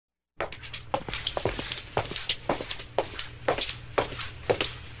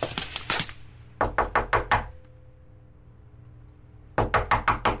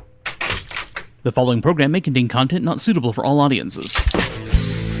The following program may contain content not suitable for all audiences.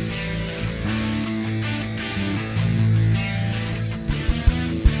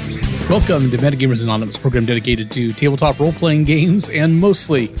 Welcome to Metagamers Anonymous, program dedicated to tabletop role-playing games and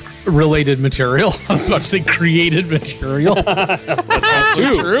mostly related material. I was about to say created material.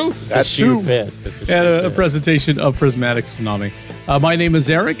 That's true. That's true. And a presentation of Prismatic Tsunami. My name is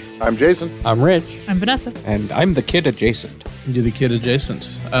Eric. I'm Jason. I'm Rich. I'm Vanessa. And I'm the kid adjacent. You're the kid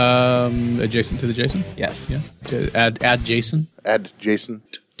adjacent. Adjacent to the Jason? Yes. Yeah. To add Jason. Add Jason.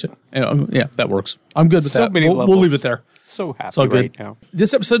 Yeah, that works. I'm good with So that. many We'll leave it there. So happy It's all good. right now.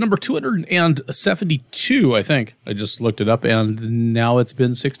 This episode number 272, I think. I just looked it up, and now it's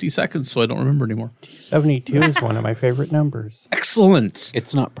been 60 seconds, so I don't remember anymore. 72 is one of my favorite numbers. Excellent.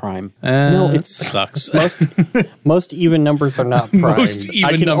 It's not prime. No, It sucks. Most even numbers are not prime. Most even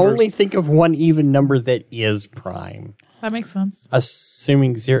I can numbers. only think of one even number that is prime. That makes sense.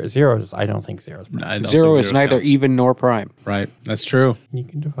 Assuming zeros, I don't think zeros prime. I don't Zero think is neither counts. even nor prime. Right, that's true. You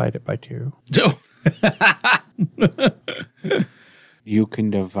can divide it by 2. You can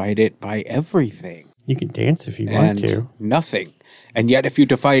divide it by everything You can dance if you want and to. nothing. And yet if you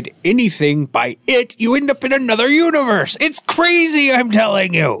divide anything by it, you end up in another universe. It's crazy, I'm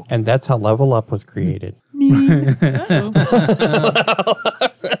telling you. And that's how Level Up was created.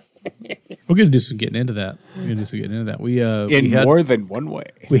 We're going to do some getting into that. We had More than one way.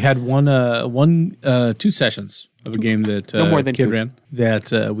 we had two sessions of a game that No more than Kid 2. ran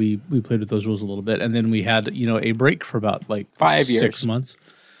that we played with those rules a little bit, and then we had a break for about 5 years. 6 months.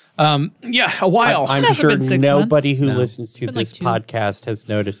 A while. I'm Hasn't sure been 6 nobody who No. listens to Been like this 2. podcast has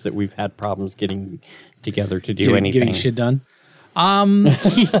noticed that we've had problems getting together to do getting, anything. getting shit done.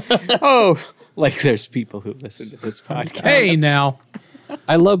 Oh, like there's people who listen to this podcast. Hey, now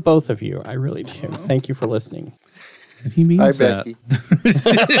I love both of you. I really do. Thank you for listening. he means Hi, that.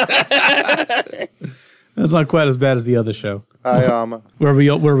 Becky. That's not quite as bad as the other show, Hi, where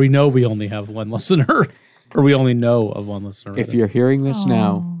we know we only have one listener, or we only know of one listener. If rather. you're hearing this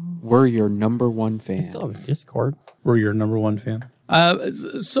now, we're your number one fan. Still have a Discord. We're your number one fan. I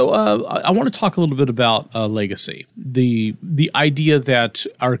want to talk a little bit about legacy. The idea that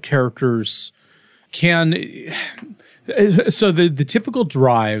our characters can. So the typical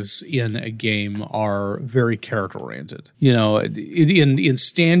drives in a game are very character oriented. In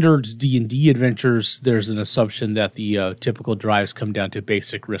standard D&D adventures, there's an assumption that the typical drives come down to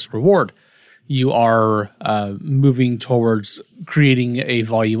basic risk reward. You are moving towards creating a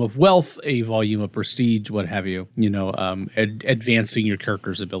volume of wealth, a volume of prestige, what have you, advancing your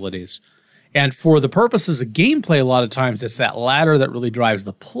character's abilities. And for the purposes of gameplay, a lot of times it's that latter that really drives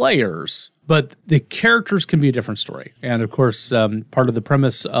the players. But the characters can be a different story. And of course, part of the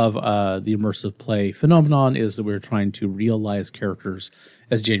premise of the immersive play phenomenon is that we're trying to realize characters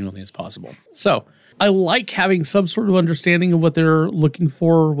as genuinely as possible. So I like having some sort of understanding of what they're looking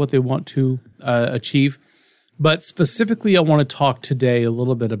for, what they want to achieve. But specifically, I want to talk today a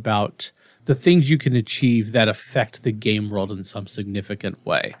little bit about the things you can achieve that affect the game world in some significant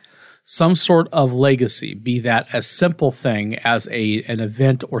way. Some sort of legacy, be that a simple thing as an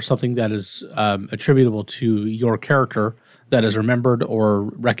event or something that is attributable to your character that is remembered or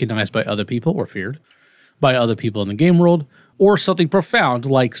recognized by other people or feared by other people in the game world, or something profound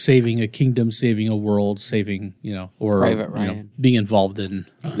like saving a kingdom, saving a world, saving, or Private Ryan. being involved in.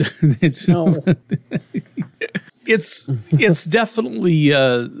 No. It's definitely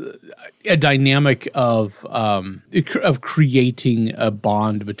a dynamic of creating a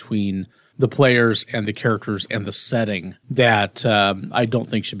bond between the players and the characters and the setting that I don't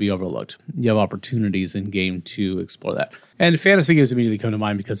think should be overlooked. You have opportunities in game to explore that. And fantasy games immediately come to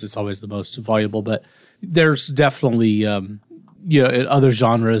mind because it's always the most valuable, but there's definitely other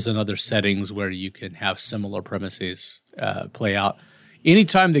genres and other settings where you can have similar premises play out.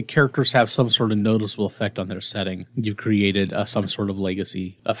 Anytime the characters have some sort of noticeable effect on their setting, you've created some sort of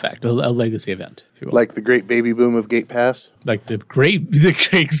legacy effect, a legacy event, if you will. like the great baby boom of Gate Pass. Like no,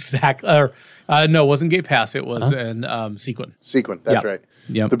 it wasn't Gate Pass. It was in Sequin. Sequin, that's Yeah. right.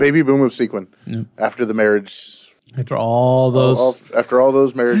 Yep. The baby boom of Sequin. After the marriage, After all those, after all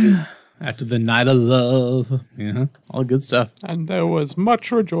those marriages. after the night of love, all good stuff. And there was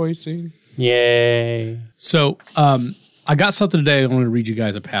much rejoicing. Yay. So, I got something today. I want to read you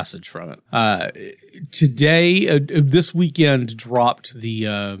guys a passage from it. Today, this weekend, dropped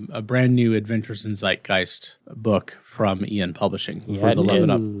a brand new Adventures in Zeitgeist book from Ian Publishing for the Love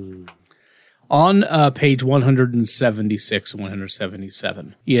It Up. On page 176 and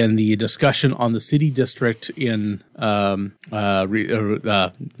 177, in the discussion on the city district in name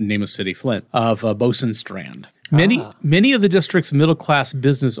of city, Flint, of Bosun Strand. Many of the district's middle-class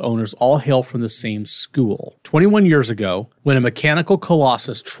business owners all hail from the same school. 21 years ago, when a mechanical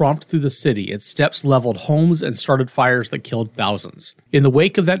colossus tromped through the city, its steps leveled homes and started fires that killed thousands. In the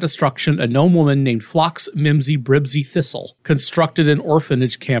wake of that destruction, a gnome woman named Phlox Mimsy Bribsy Thistle constructed an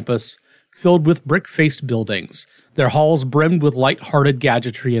orphanage campus filled with brick-faced buildings. Their halls brimmed with light-hearted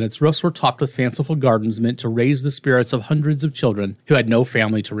gadgetry, and its roofs were topped with fanciful gardens meant to raise the spirits of hundreds of children who had no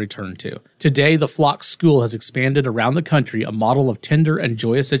family to return to. Today, the Phlox School has expanded around the country, a model of tender and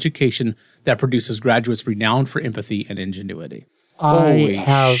joyous education that produces graduates renowned for empathy and ingenuity. Holy I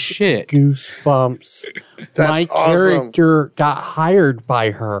have shit. goosebumps. My awesome. character got hired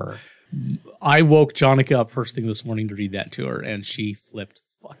by her. I woke Jonica up first thing this morning to read that to her, and she flipped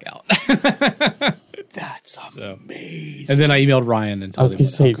the fuck out. That's amazing. And then I emailed Ryan and I was told going him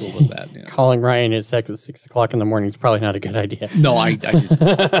to say, how cool was that. You know? calling Ryan at 6 o'clock in the morning is probably not a good idea. No, I didn't.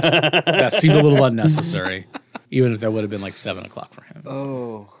 That seemed a little unnecessary, even if that would have been like 7 o'clock for him.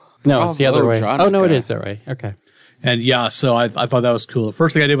 No, it's the other way. Jonica. Oh, no, it is that way. Okay. And yeah, so I thought that was cool. The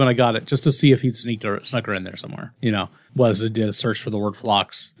first thing I did when I got it, just to see if he'd snuck her in there somewhere, was I did a search for the word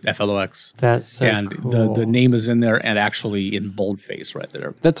Phlox, F-L-O-X. That's so and cool. the name is in there and actually in boldface right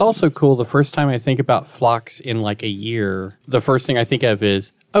there. That's also cool. The first time I think about Phlox in like a year, the first thing I think of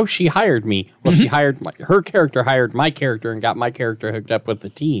is, oh, she hired me. Well, she hired her character hired my character and got my character hooked up with the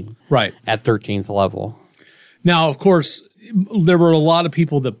team. Right. At 13th level. Now, of course, there were a lot of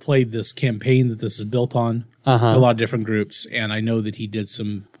people that played this campaign that this is built on, a lot of different groups, and I know that he did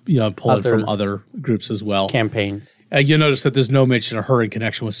some pull it from other groups as well. Campaigns. You'll notice that there's no mention of her in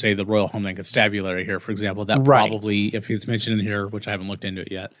connection with, say, the Royal Homeland Constabulary here, for example. That probably, if it's mentioned in here, which I haven't looked into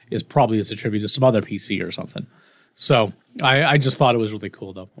it yet, is probably as attributed to some other PC or something. So I just thought it was really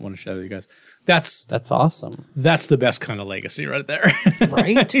cool, though. I want to share with you guys. That's awesome. That's the best kind of legacy right there.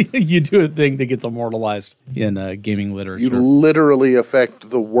 Right? You do a thing that gets immortalized in gaming literature. You literally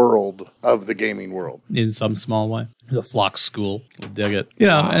affect the world of the gaming world. In some small way. The Phlox School. We'll dig it.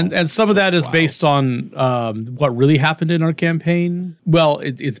 And some of that is based on what really happened in our campaign. Well,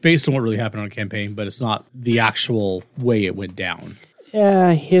 it's based on what really happened in our campaign, but it's not the actual way it went down.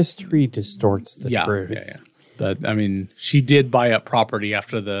 Yeah, history distorts the truth. Yeah. But, I mean, she did buy up property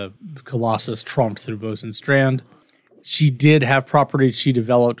after the Colossus tromped through Bosun Strand. She did have property she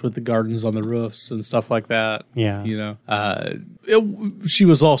developed with the gardens on the roofs and stuff like that. Yeah. She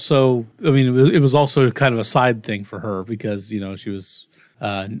was also, it was also kind of a side thing for her because, she was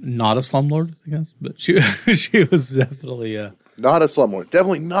not a slumlord, I guess. But she was definitely Not a slumlord.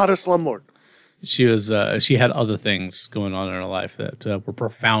 Definitely not a slumlord. she had other things going on in her life that were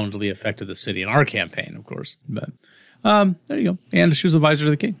profoundly affected the city in our campaign, of course. But there you go. And she was advisor to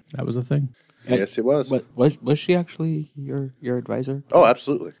the king. That was the thing. Yes, it was. Was she actually your advisor? Oh,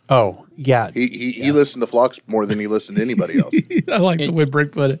 absolutely. Oh, yeah. He listened to Phlox more than he listened to anybody else. I like the way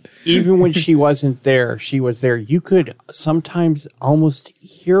Brick put it. Even when she wasn't there, she was there. You could sometimes almost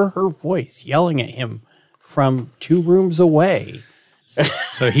hear her voice yelling at him from 2 rooms away.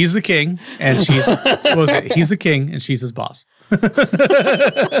 So he's the king, and he's the king, and she's his boss.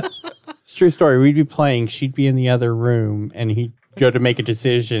 It's a true story. We'd be playing. She'd be in the other room, and he'd go to make a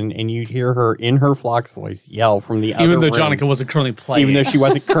decision, and you'd hear her in her Phlox voice yell from the other room. Even though Jonica wasn't currently playing. Even though she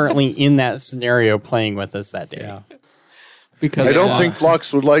wasn't currently in that scenario playing with us that day. Yeah. Because I don't think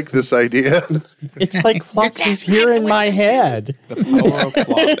Phlox would like this idea. It's like Phlox is here in my head. the power of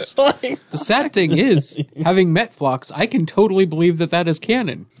Phlox. The sad thing is, having met Phlox, I can totally believe that is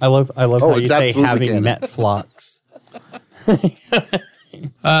canon. I love how you it's say absolutely having canon. met Phlox.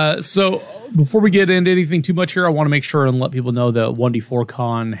 So before we get into anything too much here, I want to make sure and let people know that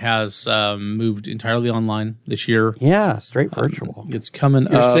 1D4Con has moved entirely online this year. Yeah, straight virtual. It's coming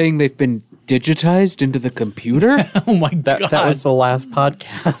You're up. saying they've been digitized into the computer? Oh my God. That was the last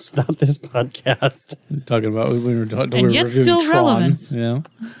podcast, not this podcast. Talking about, we were talking And yet reviewing still Tron, relevant. Yeah.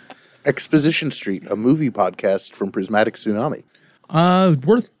 Exposition Street, a movie podcast from Prismatic Tsunami.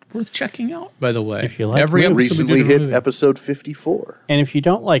 Worth checking out, by the way. If you like every movies. episode we Recently did a hit movie. episode 54. And if you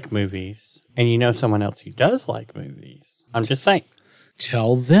don't like movies, and you know someone else who does like movies, I'm just saying.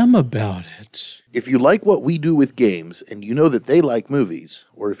 Tell them about it. If you like what we do with games and you know that they like movies,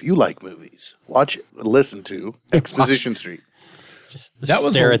 or if you like movies, watch it and listen to Exposition Street. Just That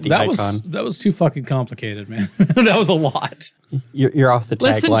was stare at the icon. that was too fucking complicated, man. That was a lot. You're off the tagline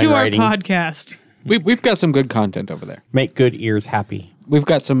Listen to our writing. podcast. We've got some good content over there. Make good ears happy. We've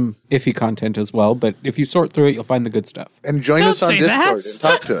got some iffy content as well, but if you sort through it, you'll find the good stuff. And join Don't us on say Discord that. and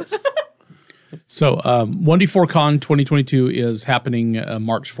talk to us. So 1D4Con 2022 is happening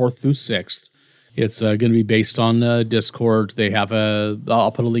March 4th through 6th. It's going to be based on Discord. They have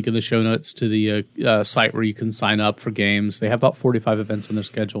I'll put a link in the show notes to the site where you can sign up for games. They have about 45 events on their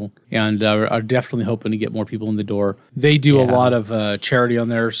schedule and are definitely hoping to get more people in the door. They do a lot of charity on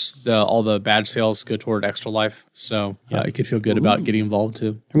theirs. All the badge sales go toward Extra Life. So you could feel good about getting involved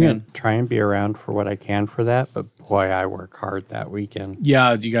too. I'm going to try and be around for what I can for that, but boy, I work hard that weekend.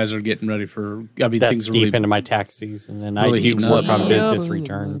 Yeah, you guys are getting ready for, That's things are deep really into my tax season, and really I do heating work up. on business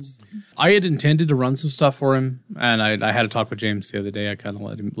returns. I had intended to run some stuff for him, and I had a talk with James the other day. I kind of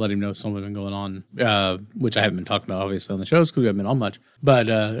let him know some of been going on, which I haven't been talking about obviously on the shows because we haven't been on much. But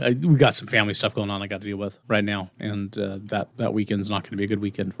we got some family stuff going on I got to deal with right now, and that weekend's not going to be a good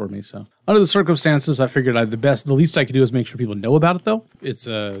weekend for me. So under the circumstances, I figured the least I could do is make sure people know about it. Though it's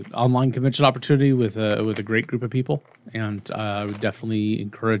an online convention opportunity with a great group of people, and I would definitely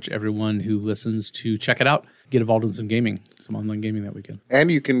encourage everyone who listens to check it out, get involved in some online gaming that weekend.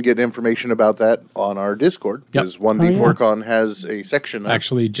 And you can get information about that on our Discord, because 1D4Con has a section. I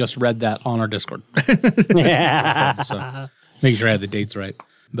actually just read that on our Discord. So making sure I had the dates right.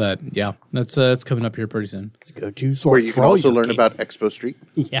 But yeah, that's it's coming up here pretty soon. Let's go to where you can also learn about Expo Street.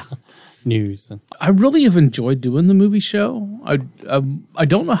 Yeah, news. I really have enjoyed doing the movie show. I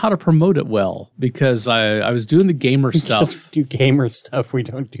don't know how to promote it well because I was doing the gamer stuff. Just do gamer stuff. We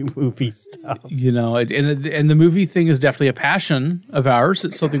don't do movie stuff. You know, and the movie thing is definitely a passion of ours.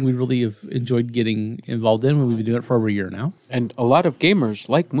 It's something we really have enjoyed getting involved in. We've been doing it for over a year now. And a lot of gamers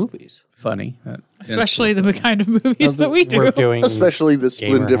like movies. Funny. Especially the kind of movies that we do. We're doing Especially the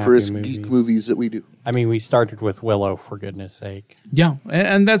splendiferous gamer-happy geek movies that we do. I mean, we started with Willow, for goodness sake. Yeah,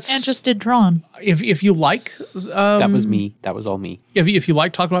 and that's And just did Drawn. if you like That was me. That was all me. if you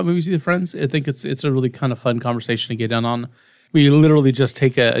like talking about movies with your friends, I think it's a really kind of fun conversation to get down on. We literally just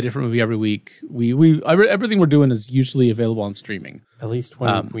take a different movie every week. Everything we're doing is usually available on streaming. At least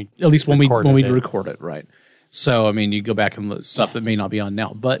when we record it, right? So I mean, you go back and look at stuff that may not be on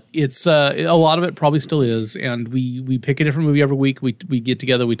now, but it's a lot of it probably still is. And we pick a different movie every week. We get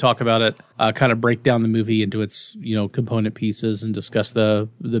together, we talk about it, kind of break down the movie into its component pieces and discuss the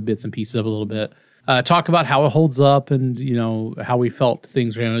bits and pieces of it a little bit. Talk about how it holds up and how we felt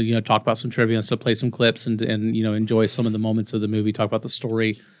things. Talk about some trivia and stuff, play some clips and enjoy some of the moments of the movie. Talk about the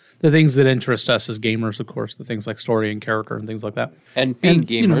story. The things that interest us as gamers, of course, the things like story and character and things like that. And being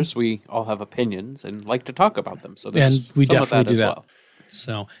gamers, we all have opinions and like to talk about them. So there's we some definitely of that do as that. well.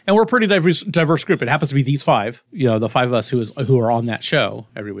 So, and we're a pretty diverse group. It happens to be these five, the five of us who are on that show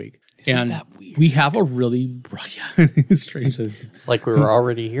every week. Isn't that weird? We have a really strange. It's like we were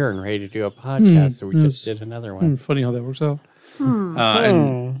already here and ready to do a podcast, so we just did another one. Funny how that works out.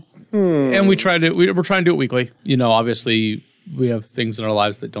 And we're trying to do it weekly. Obviously we have things in our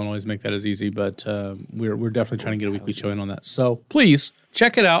lives that don't always make that as easy, but we're definitely trying to get a weekly show in on that. So please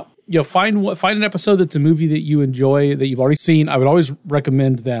check it out. Find an episode that's a movie that you enjoy that you've already seen. I would always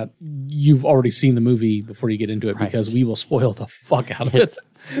recommend that you've already seen the movie before you get into it because we will spoil the fuck out of it.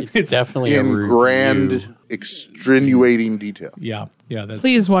 It's definitely in grand, extenuating detail. Yeah.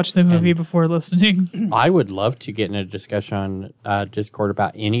 Please watch the movie before listening. I would love to get in a discussion on Discord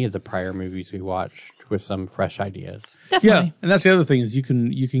about any of the prior movies we watched with some fresh ideas. Definitely. Yeah, and that's the other thing is you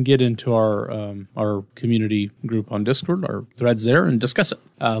can get into our community group on Discord, our threads there, and discuss it.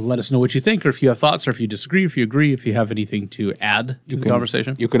 Let us know what you think, or if you have thoughts, or if you disagree, if you agree, if you have anything to add to the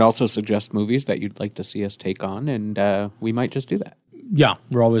conversation. You can also suggest movies that you'd like to see us take on, and we might just do that. Yeah,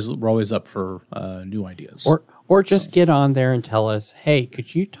 we're always up for new ideas. Or just get on there and tell us, hey,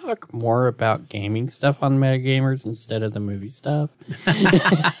 could you talk more about gaming stuff on Metagamers instead of the movie stuff?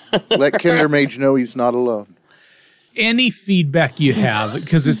 Let Kinder Mage know he's not alone. Any feedback you have,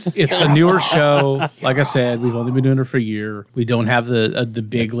 because it's a newer show. Like I said, we've only been doing it for a year. We don't have the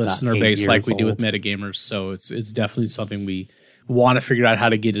big listener base like we do with Metagamers, so it's definitely something we want to figure out how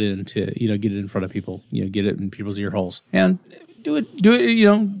to get it into, get it in front of people, get it in people's ear holes, and do it,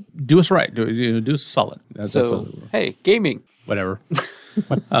 do us right, do us solid. Hey, gaming, whatever.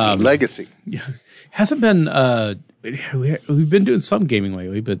 Legacy. Yeah, hasn't been. We've been doing some gaming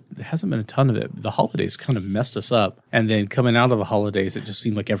lately, but there hasn't been a ton of it. The holidays kind of messed us up, and then coming out of the holidays, it just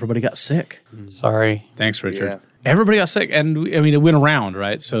seemed like everybody got sick. Sorry. Thanks, Richard. Yeah. Everybody got sick, and it went around,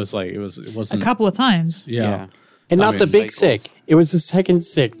 right? So it's like it wasn't A couple of times. Yeah. And not the big cycles. sick. It was the second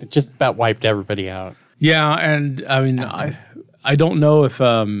sick that just about wiped everybody out. Yeah, and I mean, I don't know if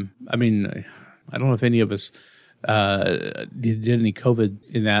I don't know if any of us did any COVID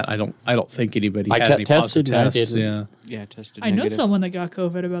in that. I don't think anybody I had got any positive tested and I tests. didn't. Yeah. Yeah, tested I know negative. someone that got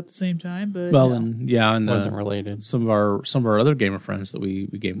COVID about the same time, but Well, and Wasn't related. some of our other gamer friends that we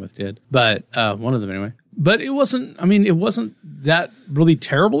game with did, but one of them anyway. But it wasn't. I mean, it wasn't that really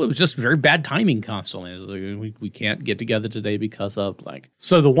terrible. It was just very bad timing constantly. It was like, we can't get together today because of blank.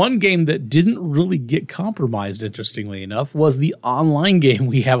 So the one game that didn't really get compromised, interestingly enough, was the online game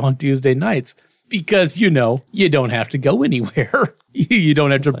we have on Tuesday nights. Because, you don't have to go anywhere. You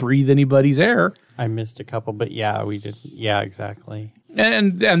don't have to breathe anybody's air. I missed a couple, but yeah, we did. Yeah, exactly.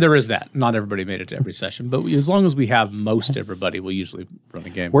 And there is that. Not everybody made it to every session, but as long as we have most everybody, we'll usually run a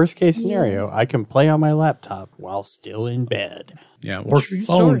game. Worst case scenario, I can play on my laptop while still in bed. Yeah, or True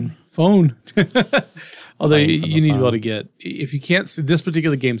phone. Although Playing from you the need to be phone. able to get, if you can't see this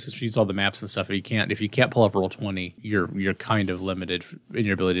particular game, since you use all the maps and stuff, if you can't pull up Roll20, you're kind of limited in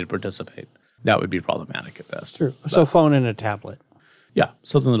your ability to participate. That would be problematic at best. True. So phone and a tablet. Yeah,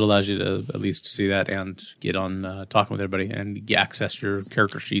 something that allows you to at least see that and get on talking with everybody and access your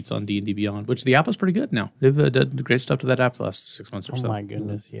character sheets on D&D Beyond, which the app is pretty good now. They've done great stuff to that app the last 6 months or Oh so. my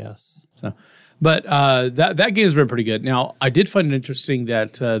goodness, yes. So, but that game's been pretty good. Now, I did find it interesting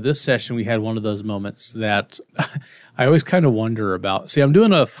that this session we had one of those moments that I always kind of wonder about. See, I'm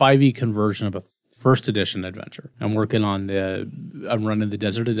doing a 5e conversion of a first edition adventure. I'm running the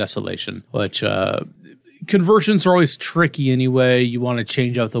Desert of Desolation, which conversions are always tricky anyway. You want to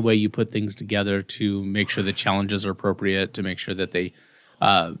change out the way you put things together to make sure the challenges are appropriate, to make sure that they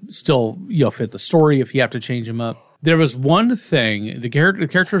still fit the story if you have to change them up. There was one thing, the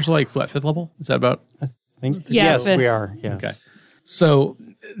character's like, what, 5th level? Is that about? I think. Yeah, yes, fifth. we are. Yes. Okay. So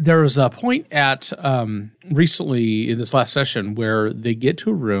there was a point at recently in this last session where they get to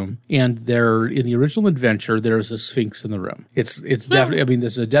a room and they're in the original adventure. There's a Sphinx in the room. It's definitely. I mean,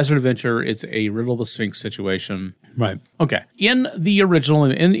 this is a desert adventure. It's a Riddle the Sphinx situation. Right. Okay. In the original,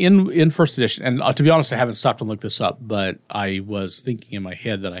 in first edition, and to be honest, I haven't stopped and looked this up, but I was thinking in my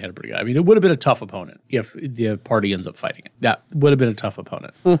head that I had a pretty good. I mean, it would have been a tough opponent if the party ends up fighting it. That would have been a tough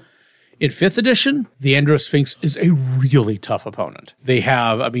opponent. In 5th edition, the Andros Sphinx is a really tough opponent. They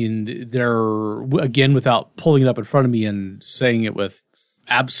have, I mean, they're, again, without pulling it up in front of me and saying it with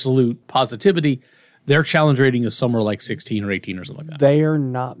absolute positivity, their challenge rating is somewhere like 16 or 18 or something like that. They are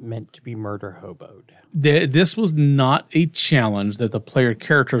not meant to be murder hoboed. This was not a challenge that the player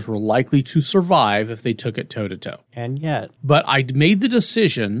characters were likely to survive if they took it toe-to-toe. And yet, But I made the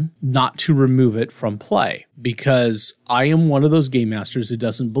decision not to remove it from play because I am one of those game masters who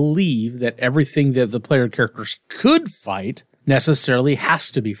doesn't believe that everything that the player characters could fight necessarily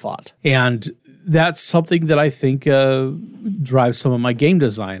has to be fought. And that's something that I think drives some of my game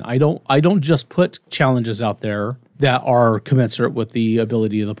design. I don't just put challenges out there that are commensurate with the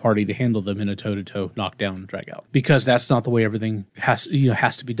ability of the party to handle them in a toe-to-toe, knockdown, drag-out. Because that's not the way everything has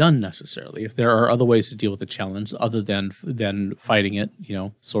to be done necessarily. If there are other ways to deal with the challenge other than fighting it,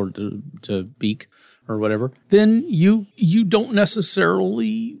 sword to beak or whatever, then you don't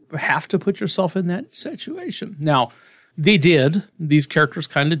necessarily have to put yourself in that situation. Now, they did. These characters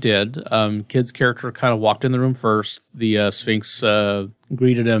kind of did. Kid's character kind of walked in the room first. The Sphinx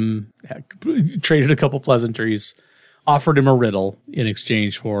greeted him, traded a couple pleasantries, offered him a riddle in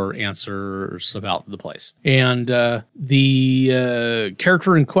exchange for answers about the place. And the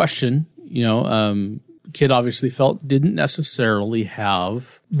character in question, Kid obviously felt didn't necessarily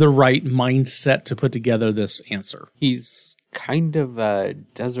have the right mindset to put together this answer. He's kind of a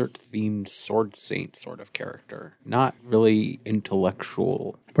desert-themed sword saint sort of character. Not really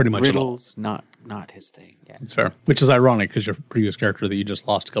intellectual. Pretty much at all. Riddles, not his thing. Yeah. It's fair. Which is ironic because your previous character that you just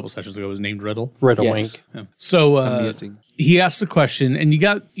lost a couple sessions ago was named Riddle. Riddlewink. Yes. Yeah. So Amusing. he asked the question, and you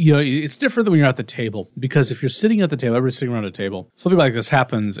got, it's different than when you're at the table, because if you're sitting at the table, everybody's sitting around a table, something like this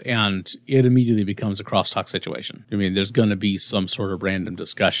happens, and it immediately becomes a crosstalk situation. I mean, there's going to be some sort of random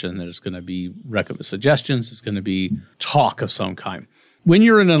discussion. There's going to be suggestions. There's going to be talk of some kind. When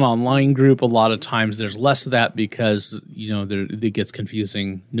you're in an online group, a lot of times there's less of that because, it gets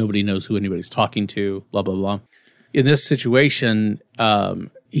confusing. Nobody knows who anybody's talking to, blah, blah, blah. In this situation,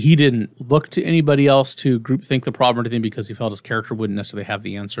 he didn't look to anybody else to groupthink the problem or anything because he felt his character wouldn't necessarily have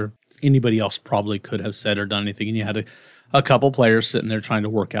the answer. Anybody else probably could have said or done anything, and you had a couple players sitting there trying to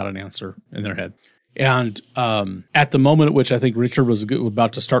work out an answer in their head. And at the moment at which I think Richard was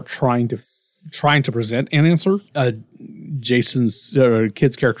about to start trying to present an answer, Jason's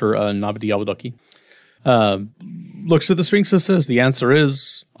Kid's character, Nabadi Awadoki, looks at the Sphinx and says, "The answer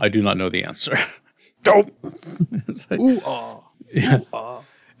is, I do not know the answer." Dope. It's like,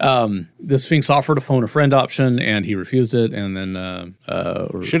 The Sphinx offered a phone a friend option, and he refused it. And then,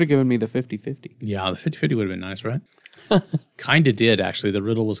 Should have given me the 50-50. yeah, the 50-50 would have been nice, right? Kind of did, actually. The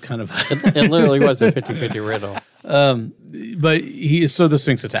riddle was kind of... It literally was a 50-50 riddle. But so the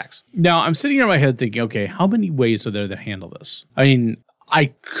Sphinx attacks. Now, I'm sitting in my head thinking, okay, how many ways are there to handle this? I mean,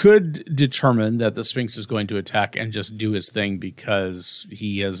 I could determine that the Sphinx is going to attack and just do his thing because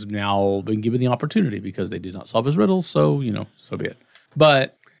he has now been given the opportunity because they did not solve his riddle, so, so be it.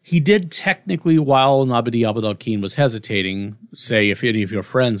 But he did technically, while Nabadi Abdel-Keen was hesitating, say if any of your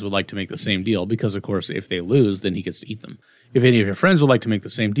friends would like to make the same deal, because, of course, if they lose, then he gets to eat them. If any of your friends would like to make the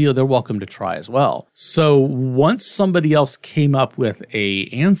same deal, they're welcome to try as well. So once somebody else came up with a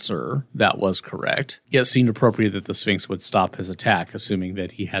answer that was correct, it seemed appropriate that the Sphinx would stop his attack, assuming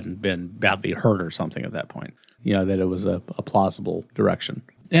that he hadn't been badly hurt or something at that point. That it was a plausible direction.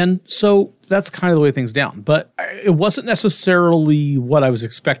 And so that's kind of the way things down. But it wasn't necessarily what I was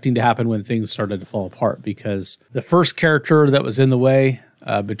expecting to happen when things started to fall apart, because the first character that was in the way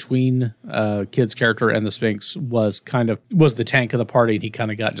between Kid's character and the Sphinx was the tank of the party, and he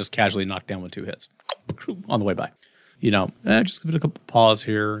kind of got just casually knocked down with 2 hits on the way by. Just give it a couple pause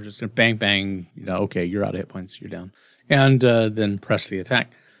here, just bang, bang, okay, you're out of hit points, you're down. And then press the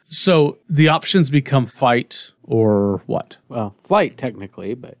attack. So the options become fight or what? Well, flight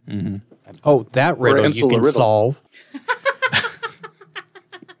technically, but Oh, that riddle you can solve.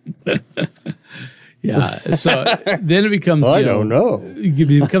 Yeah. So then it becomes I don't know. It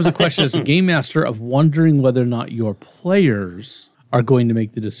becomes a question as a game master of wondering whether or not your players are going to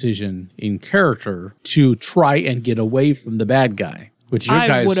make the decision in character to try and get away from the bad guy. Which your I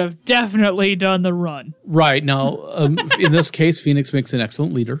guys would have definitely done the run. Right. Now, in this case, Phoenix makes an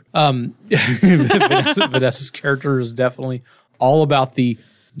excellent leader. Vanessa's character is definitely all about the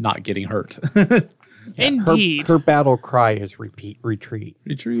not getting hurt. Indeed. Her battle cry is retreat.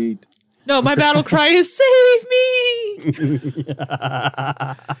 Retreat. No, my battle cry is save me!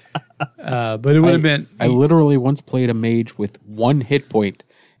 But it would have been... I literally once played a mage with 1 hit point,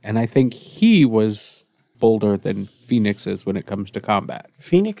 and I think he was bolder than Phoenix is when it comes to combat.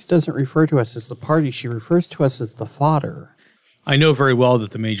 Phoenix doesn't refer to us as the party. She refers to us as the fodder. I know very well that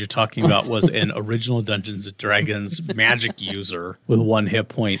the mage you're talking about was an original Dungeons & Dragons magic user with 1 hit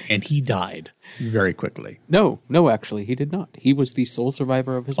point, and he died very quickly. No, actually, he did not. He was the sole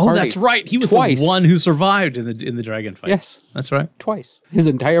survivor of his party. Oh, that's right. He was Twice. the one who survived in the dragon fight. Yes. That's right. Twice. His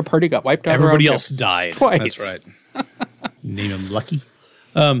entire party got wiped out. Everybody around else him. died. Twice. That's right. Name him Lucky.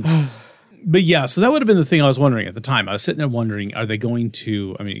 But yeah, so that would have been the thing I was wondering at the time. I was sitting there wondering, are they going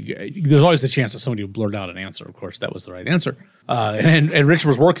to, there's always the chance that somebody would blurt out an answer. Of course, that was the right answer. And Richard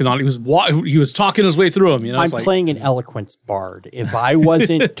was working on it. He was talking his way through them. I'm playing an eloquence bard. If I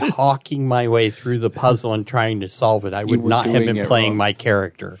wasn't talking my way through the puzzle and trying to solve it, I would not have been playing my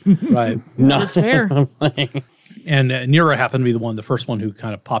character. Right. That's fair. And Nira happened to be the first one who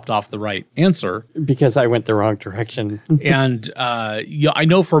kind of popped off the right answer. Because I went the wrong direction. And I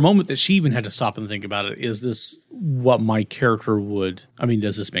know for a moment that she even had to stop and think about it. Is this what my character would...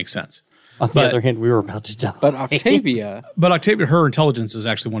 does this make sense? On the other hand, we were about to die. But Octavia... her intelligence is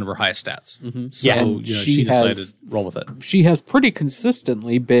actually one of her highest stats. Mm-hmm. So she decided to roll with it. She has pretty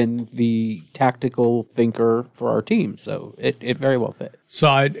consistently been the tactical thinker for our team, so it very well fit.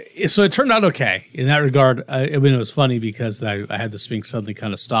 So it turned out okay in that regard. It was funny because I had the Sphinx suddenly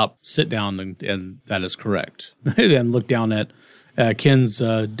kind of stop, sit down, and that is correct. Then look down at Ken's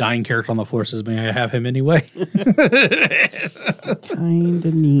dying character on the floor, says, "May I have him anyway?"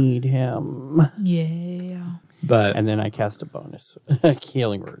 Kinda need him. Yeah. And then I cast a bonus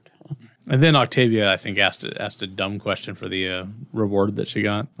healing word. And then Octavia, I think, asked a dumb question for the reward that she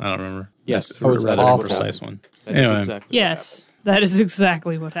got. I don't remember. Yes, it was a rather precise one. Yes, that is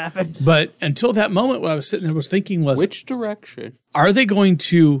exactly what happened. But until that moment, when I was sitting there, was thinking which direction are they going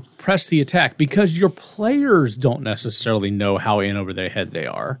to press the attack? Because your players don't necessarily know how in over their head they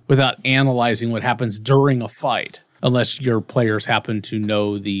are without analyzing what happens during a fight. Unless your players happen to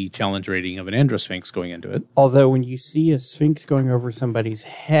know the challenge rating of an Androsphinx going into it. Although when you see a Sphinx going over somebody's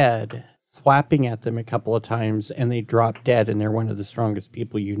head, thwapping at them a couple of times, and they drop dead, and they're one of the strongest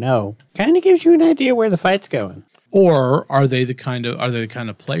people you know, kind of gives you an idea where the fight's going. Or are they the kind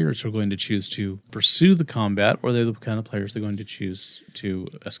of players who are going to choose to pursue the combat, or are they the kind of players that are going to choose to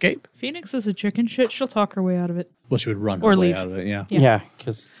escape? Phoenix is a chicken shit. She'll talk her way out of it. Well, she would run or her leave. way out of it, yeah. Yeah,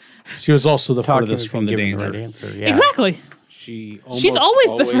 because she was also the furthest from the danger. Right answer, yeah. Exactly. She's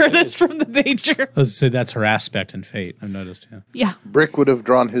always the furthest from the danger. I was going to say that's her aspect in Fate, I've noticed. Yeah. Brick would have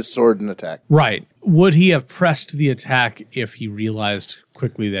drawn his sword and attacked. Right. Would he have pressed the attack if he realized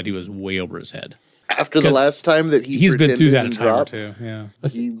quickly that he was way over his head? After the 'Cause last time that He's been through that a and time or dropped, two. Yeah.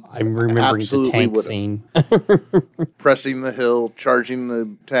 I'm remembering the absolutely tank would've. scene. pressing the hill, charging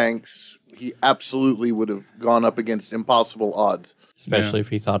the tanks, he absolutely would have gone up against impossible odds. Especially if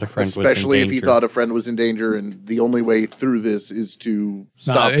he thought a friend was in Especially if he danger. thought a friend was in danger, and the only way through this is to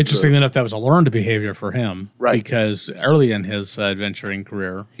stop. Interestingly enough, that was a learned behavior for him. Right. Because early in his adventuring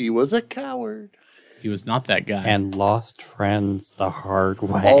career, He was a coward. he was not that guy. And lost friends the hard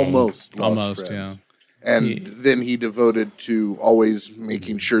way. Almost lost Almost, friends. yeah. And then he devoted to always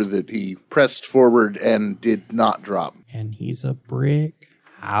making sure that he pressed forward and did not drop. And he's a brick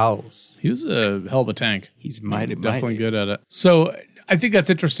house. He was a hell of a tank. He's mighty, Definitely good at it. So I think that's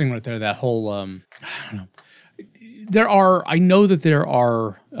interesting right there. That whole, I don't know. I know that there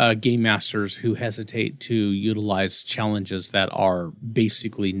are game masters who hesitate to utilize challenges that are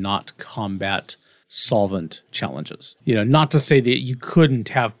basically not combat solvent challenges. Not to say that you couldn't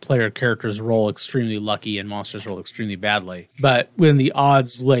have player characters roll extremely lucky and monsters roll extremely badly, but when the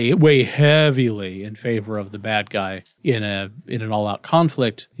odds weigh heavily in favor of the bad guy in an all-out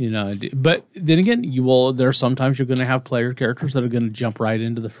conflict, but then again, there's sometimes you're going to have player characters that are going to jump right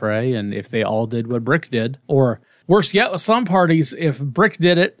into the fray, and if they all did what Brick did, or worse yet, with some parties, if Brick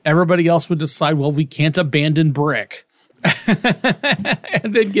did it, everybody else would decide, well, we can't abandon Brick.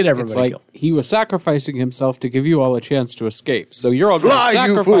 And then get everybody It's like killed. he was sacrificing himself to give you all a chance to escape. So you're all going Fly, to you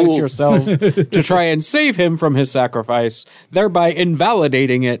sacrifice fools. yourselves to try and save him from his sacrifice, thereby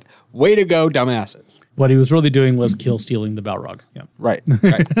invalidating it. Way to go, dumbasses. What he was really doing was kill stealing the Balrog. Yeah. Right.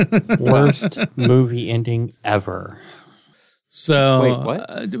 Worst movie ending ever. So Wait,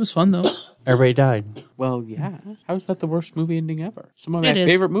 what? It was fun though. Everybody died. Well, yeah. How is that the worst movie ending ever? Some of my It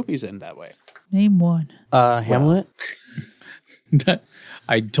is. favorite movies end that way. Name one. Hamlet?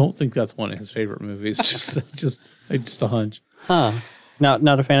 I don't think that's one of his favorite movies. Just a hunch. Huh.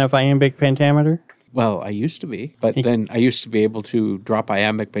 Not a fan of iambic pentameter? Well, I used to be, but then I used to be able to drop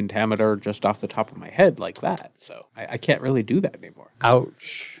iambic pentameter just off the top of my head like that. So I can't really do that anymore.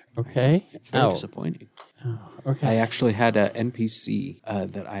 Ouch. Okay. It's very Ow. disappointing. Okay. I actually had an NPC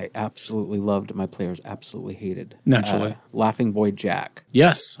that I absolutely loved and my players absolutely hated. Naturally. Laughing Boy Jack.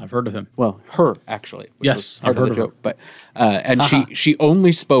 Yes, I've heard of him. Well, her actually. Which Yes, was part I've of heard the of joke. But and she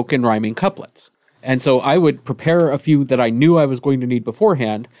only spoke in rhyming couplets, and so I would prepare a few that I knew I was going to need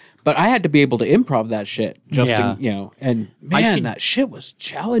beforehand. But I had to be able to improv that shit, just Yeah. and man, that shit was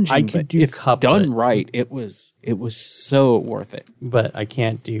challenging. I could but do if couplets. done right, it was so worth it. But I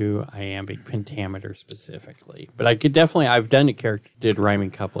can't do iambic pentameter specifically. But I could definitely, I've done a character did rhyming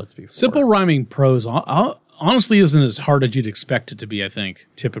couplets before. Simple rhyming prose honestly isn't as hard as you'd expect it to be, I think,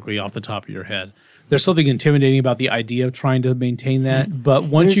 typically off the top of your head. There's something intimidating about the idea of trying to maintain that, but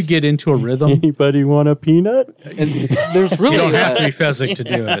once you get into a rhythm, Anybody want a peanut? And there's really you don't have to be Fezzik to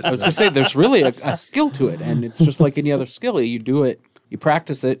do it. I was gonna say there's really a skill to it, and it's just like any other skill. You do it, you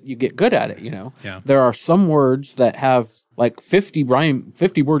practice it, you get good at it. Yeah. There are some words that have like 50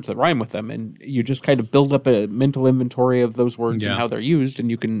 words that rhyme with them, and you just kind of build up a mental inventory of those words Yeah. and how they're used,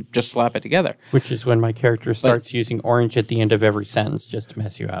 and you can just slap it together. Which is when my character starts using orange at the end of every sentence just to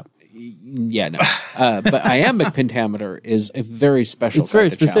mess you up. Yeah, no. But iambic pentameter is a very special. It's very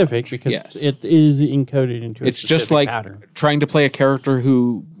type of specific challenge. because Yes. it is encoded into a It's just specific like pattern. trying to play a character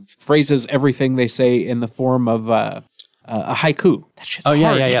who phrases everything they say in the form of a haiku. That shit's Oh, yeah,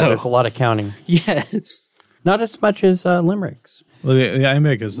 hard. yeah, yeah. yo. There's a lot of counting. Yes. Not as much as limericks. Well, the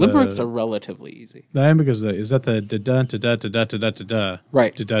iambic is Limericks are relatively easy. the iambic is that the da da da da da da da da da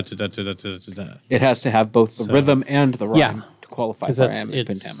Right. da da da da da da da da. It has to have both the rhythm and the rhyme Yeah. to qualify Because for that's iambic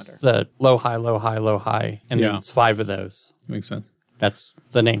it's pentameter. the low, high, low, high, low, high. And Yeah. then it's 5 of those. Makes sense. That's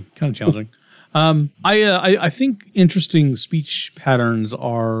the name. Kind of challenging. I think interesting speech patterns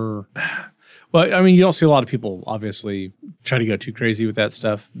are. Well, I mean, you don't see a lot of people obviously try to go too crazy with that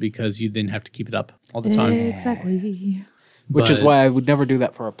stuff because you then have to keep it up all the time. Exactly. Which is but- why I would never do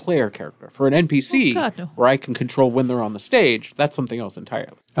that for a player character. For an NPC, Oh, God, no. where I can control when they're on the stage, that's something else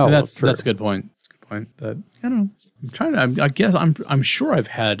entirely. Oh, well, that's true. a good point. Good point. But I don't know. I'm trying to. I guess I'm sure I've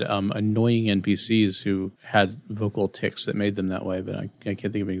had annoying NPCs who had vocal tics that made them that way, but I can't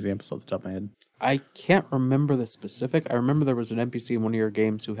think of examples off the top of my head. I can't remember the specific. I remember there was an NPC in one of your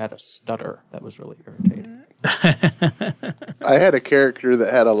games who had a stutter that was really irritating. I had a character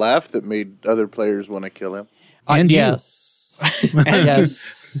that had a laugh that made other players want to kill him. And you. yes.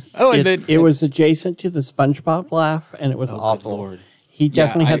 yes. Oh, and it, then it was adjacent to the SpongeBob laugh, and it was awful. Lord. He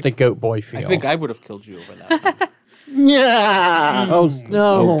definitely I- had the goat boy feel. I think I would have killed you over that.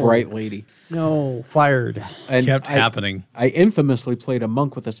 no, bright lady. no, fired. And Kept I, happening. I infamously played a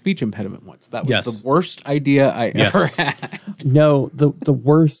monk with a speech impediment once. That was Yes. the worst idea I Yes. ever had. No, the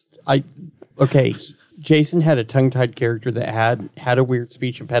worst. Okay, Jason had a tongue-tied character that had a weird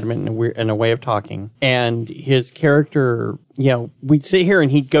speech impediment and a way of talking. And his character, we'd sit here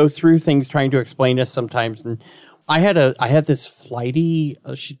and he'd go through things trying to explain us sometimes. And I had this flighty,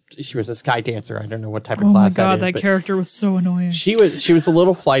 she was a sky dancer. I don't know what type of class that is. Oh my God, that character was so annoying. She was a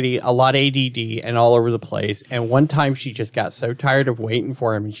little flighty, a lot ADD, and all over the place. And one time she just got so tired of waiting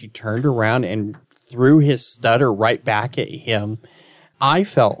for him, and she turned around and threw his stutter right back at him. I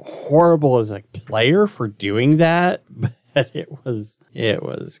felt horrible as a player for doing that, but it was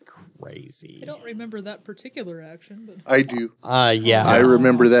crazy. I don't remember that particular action, but I do. Yeah. I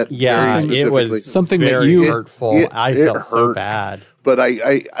remember that Yeah, very it specifically. was Something that very you- hurtful. I it felt so hurt. bad. But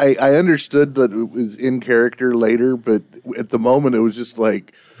I understood that it was in character later, but at the moment it was just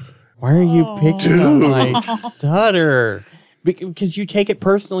like, Why are you picking on my stutter? Because you take it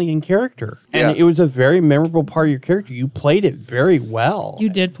personally in character. And Yeah. it was a very memorable part of your character. You played it very well. you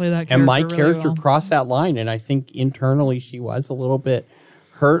did play that character And my really character well. crossed that line, and I think internally she was a little bit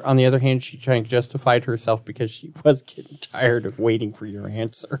hurt. On the other hand, she kind of justified herself because she was getting tired of waiting for your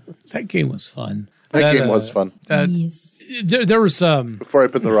answer. That game was fun. that game was fun. Yes. There was Before I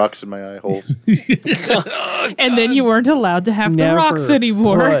put the rocks in my eye holes. And then you weren't allowed to have the rocks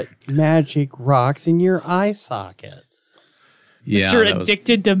anymore. Put magic rocks in your eye sockets. You're that was-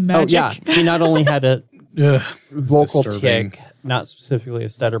 addicted to Oh, magic. yeah. He not only had a Ugh, vocal disturbing. tick, not specifically a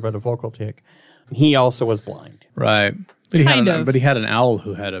stutter, but a vocal tick, he also was blind. Right. But Kind of. But he had an owl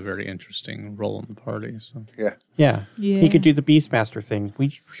who had a very interesting role in the party. So Yeah. Yeah. Yeah. He could do the Beastmaster thing. We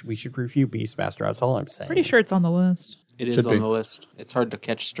should review Beastmaster. That's all I'm saying. Pretty sure it's on the list. It is Should on be. the list. It's hard to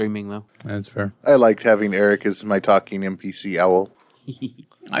catch streaming, though. that's fair. I liked having Eric as my talking NPC owl.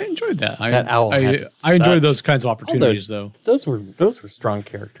 I enjoyed that. That owl had I enjoyed such- those kinds of All opportunities, though. Those were strong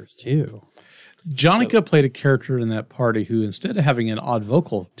characters too. Jonica played a character in that party who, instead of having an odd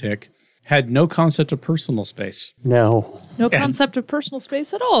vocal tick, had no concept of personal space. No. No concept of personal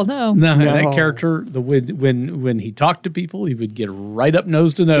space at all. No. No, that character, when he talked to people, he would get right up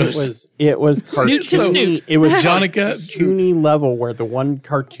nose to nose. It was Snoot to cartoony. snoot. It was Jonica- cartoony level where the one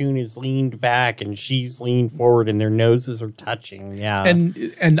cartoon is leaned back and she's leaned forward and their noses are touching. Yeah.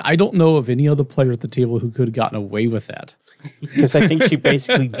 And I don't know of any other player at the table who could have gotten away with that. Because I think she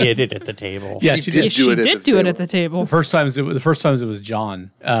basically did it at the table. Yeah, She she did did. do it at the do it table. at the table. The first times it was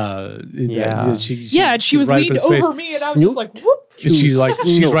John. Yeah. She was right up leaned his face. over me, and I was just like, whoop. And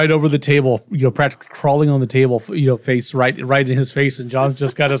she's right over the table, practically crawling on the table, face right in his face, and John's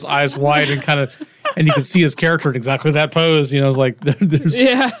just got his eyes wide and you can see his character in exactly that pose. It's like there's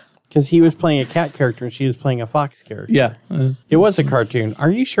Yeah. Because he was playing a cat character and she was playing a fox character. yeah. It was a cartoon.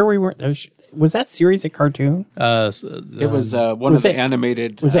 Are you sure we weren't? Was that series a cartoon? It was one was of it- the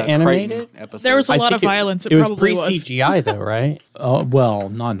animated. was it Crichton animated? episodes. There was a I lot think of violence. It was probably was. pre-CGI though, right? Well,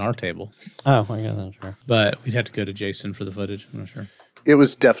 not on our table, Oh, I guess that's true. but we'd have to go to Jason for the footage. I'm not sure. It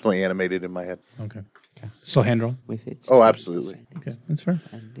was definitely animated in my head. Okay. Still hand drawn. With its Oh, absolutely. Okay, that's fair.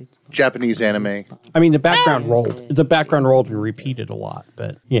 and its Japanese anime. I mean, the background rolled. The background rolled and repeated a lot,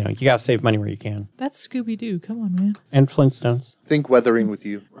 but you got to save money where you can. That's Scooby Doo. Come on, man. And Flintstones. Think Weathering with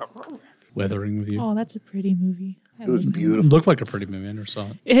You. Weathering with you. Oh, that's a pretty movie. It was It beautiful. looked like a pretty movie. I never saw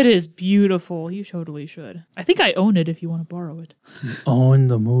it. It is beautiful. You totally should. I think I own it if you want to borrow it. Own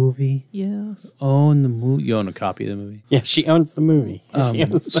the movie. Yes. Own the movie. You own a copy of the movie. Yeah, she owns the movie. She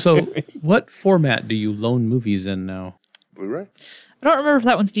owns the So, what format do you loan movies in now? Blu-ray? I don't remember if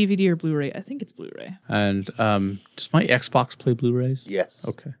that one's DVD or Blu-ray. I think it's Blu-ray. And does my Xbox play Blu-rays? Yes.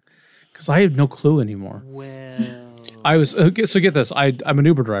 Okay. Because I have no clue anymore. well. I was so get this. I'm an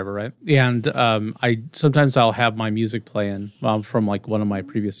Uber driver, right? And I sometimes I'll have my music playing from like one of my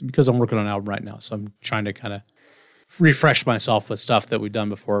previous, because I'm working on an album right now, so I'm trying to kind of refresh myself with stuff that we've done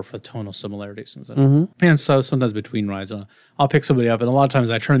before for tonal similarities and stuff. And so sometimes between rides, I'll pick somebody up, and a lot of times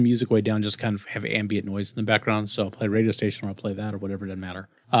I turn the music way down, just kind of have ambient noise in the background. So I'll play a radio station or I'll play that or whatever, it doesn't matter.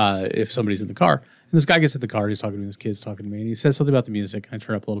 If somebody's in the car. And this guy gets in the car, he's talking to me, his kid's talking to me, and he says something about the music. I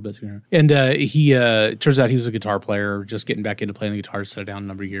turn up a little bit. And he turns out he was a guitar player, just getting back into playing the guitar, set it down a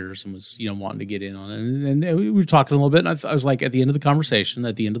number of years, and was wanting to get in on it. And we were talking a little bit, and I was like, at the end of the conversation,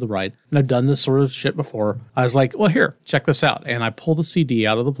 at the end of the ride, and I've done this sort of shit before, I was like, well, here, check this out. And I pull the CD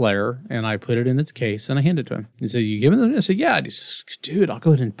out of the player, and I put it in its case, and I hand it to him. He says, you give it? I said, yeah. And he says, dude, I'll go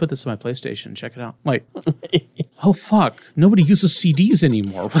ahead and put this on my PlayStation. Check it out. I'm like, oh fuck, nobody uses CDs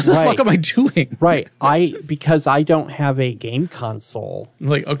anymore. What the fuck am I doing? Right. Because I don't have a game console. I'm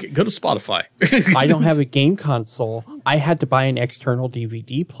like, okay, go to Spotify. I don't have a game console. I had to buy an external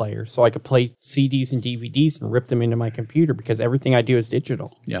DVD player so I could play CDs and DVDs and rip them into my computer because everything I do is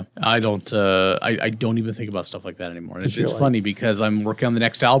digital. Yeah, I don't. I don't even think about stuff like that anymore. It's funny because I'm working on the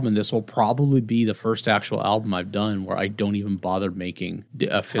next album, and this will probably be the first actual album I've done where I don't even bother making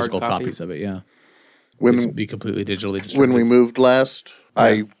physical copies of it. Yeah. It's be completely digitally distributed. When we moved last,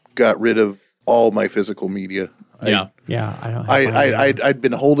 I got rid of all my physical media. Yeah. I don't have I'd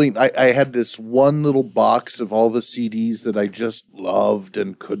been holding, I had this one little box of all the CDs that I just loved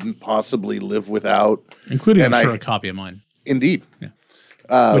and couldn't possibly live without. Including, I'm sure, a copy of mine. Indeed.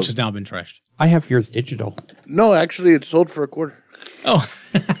 Yeah. Which has now been trashed. I have yours digital. No, actually, it sold for $0.25. Oh.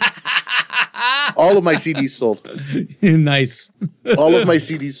 All of my CDs sold. Nice. All of my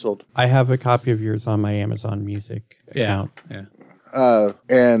CDs sold. I have a copy of yours on my Amazon Music account. Yeah. I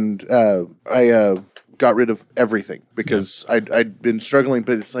got rid of everything because I'd been struggling,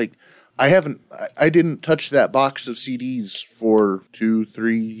 but it's like I didn't touch that box of CDs for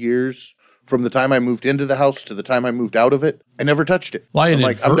 2-3 years. From the time I moved into the house to the time I moved out of it, I never touched it. Well, I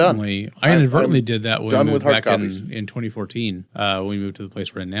inadvertently did that when we moved back in 2014. When we moved to the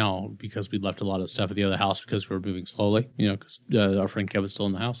place we're in now, because we left a lot of stuff at the other house because we were moving slowly. Because our friend Kevin's still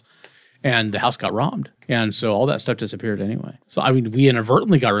in the house, and the house got robbed, and so all that stuff disappeared anyway. So I mean, we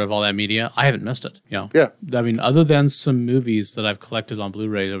inadvertently got rid of all that media. I haven't missed it. Yeah. I mean, other than some movies that I've collected on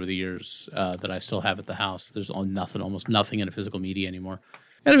Blu-ray over the years that I still have at the house, there's almost nothing in a physical media anymore.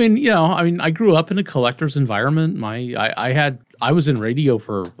 And I mean, I grew up in a collector's environment. I was in radio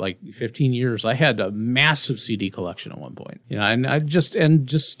for like 15 years. I had a massive CD collection at one point. And just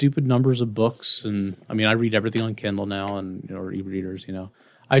stupid numbers of books. And I mean, I read everything on Kindle now or e-readers.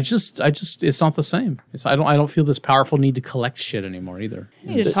 I just it's not the same. I don't feel this powerful need to collect shit anymore either.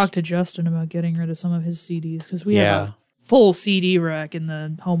 I need to talk to Justin about getting rid of some of his CDs because we have a full CD rack in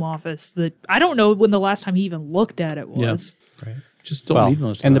the home office that I don't know when the last time he even looked at it was. Yeah. Right. Just don't need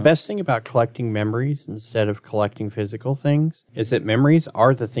most of And that. the best thing about collecting memories instead of collecting physical things is that memories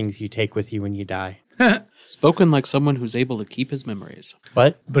are the things you take with you when you die. Spoken like someone who's able to keep his memories.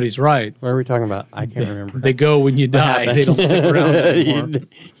 But he's right. What are we talking about? I can't remember. They go when you die. They don't stick around anymore.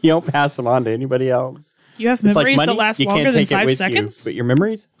 You don't pass them on to anybody else. You have It's like memories money, that last you can't longer than take it 5 with seconds? you, but your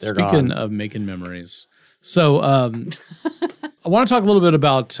memories, they're Speaking gone. of making memories, so I want to talk a little bit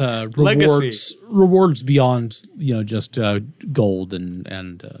about rewards beyond just gold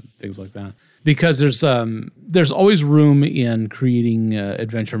and things like that, because there's always room in creating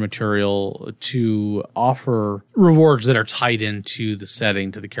adventure material to offer rewards that are tied into the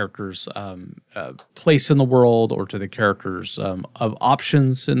setting, to the character's place in the world, or to the character's of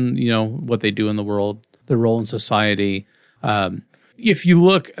options and what they do in the world, their role in society. If you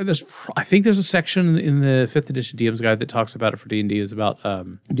look, I think there's a section in the 5th edition DM's guide that talks about it for D&D. Is about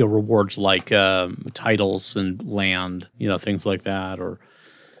rewards like titles and land, things like that, or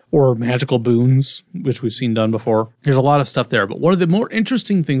magical boons, which we've seen done before. There's a lot of stuff there, but one of the more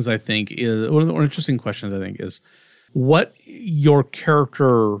interesting things I think is what your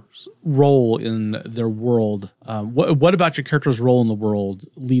character's role in their world, what about your character's role in the world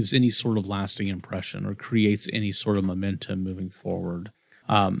leaves any sort of lasting impression or creates any sort of momentum moving forward.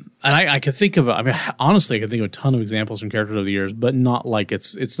 And I could think of, honestly, I could think of a ton of examples from characters over the years, but not like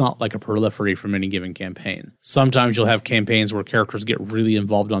it's not like a proliferate from any given campaign. Sometimes you'll have campaigns where characters get really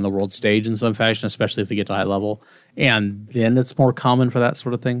involved on the world stage in some fashion, especially if they get to high level. And then it's more common for that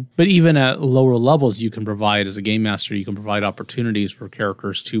sort of thing. But even at lower levels, you can provide, as a game master, you can provide opportunities for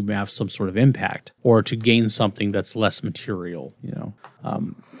characters to have some sort of impact or to gain something that's less material,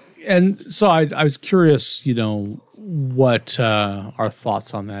 And so I was curious, what our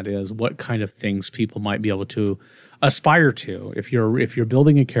thoughts on that is, what kind of things people might be able to aspire to if you're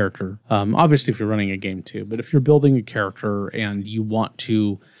building a character. Obviously, if you're running a game too, but if you're building a character and you want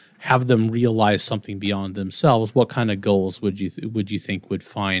to have them realize something beyond themselves, what kind of goals would you think would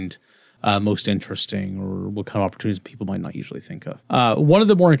find most interesting, or what kind of opportunities people might not usually think of? One of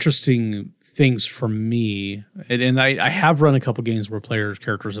the more interesting things for me, and I have run a couple games where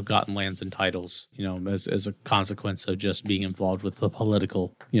characters have gotten lands and titles, as a consequence of just being involved with the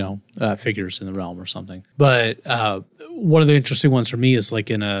political, figures in the realm or something. But one of the interesting ones for me is like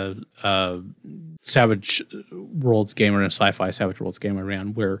in a Savage Worlds game, or in a sci-fi Savage Worlds game I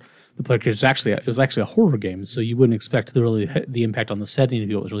ran, where the player character was actually a horror game, so you wouldn't expect the impact on the setting to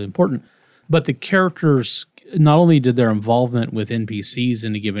be what was really important. But the characters, not only did their involvement with NPCs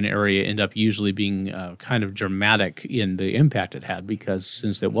in a given area end up usually being kind of dramatic in the impact it had, because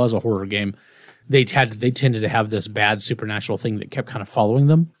since it was a horror game, they tended to have this bad supernatural thing that kept kind of following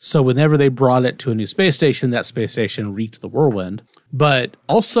them. So whenever they brought it to a new space station, that space station wreaked the whirlwind. But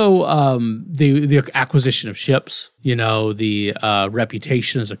also the acquisition of ships, the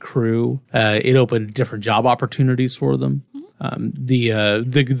reputation as a crew, it opened different job opportunities for them.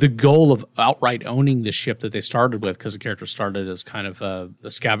 The goal of outright owning the ship that they started with, because the character started as kind of a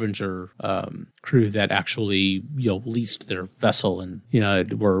scavenger crew that actually leased their vessel and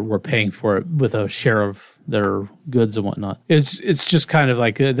were paying for it with a share of their goods and whatnot. It's just kind of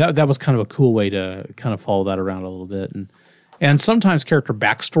like that was kind of a cool way to kind of follow that around a little bit. And sometimes character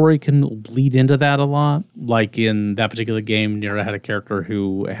backstory can bleed into that a lot. Like in that particular game, Nira had a character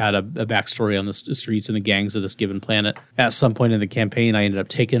who had a backstory on the streets and the gangs of this given planet. At some point in the campaign, I ended up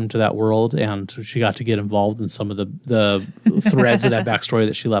taking him to that world, and she got to get involved in some of the threads of that backstory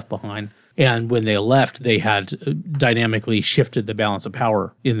that she left behind. And when they left, they had dynamically shifted the balance of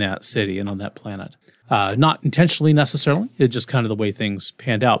power in that city and on that planet. Not intentionally necessarily. It's just kind of the way things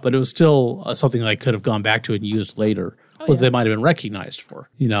panned out. But it was still something that I could have gone back to and used later. They might have been recognized for,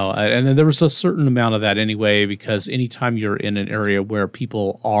 and then there was a certain amount of that anyway, because anytime you're in an area where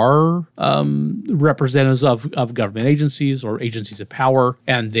people are representatives of government agencies or agencies of power,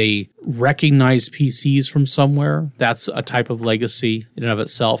 and they recognize PCs from somewhere, that's a type of legacy in and of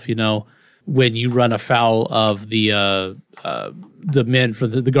itself. When you run afoul of the men for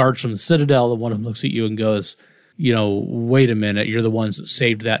the guards from the Citadel, the one of them looks at you and goes, wait a minute, you're the ones that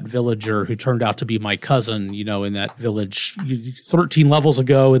saved that villager who turned out to be my cousin, in that village 13 levels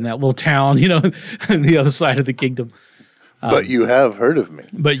ago in that little town, on the other side of the kingdom. But you have heard of me.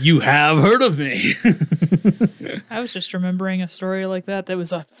 I was just remembering a story like that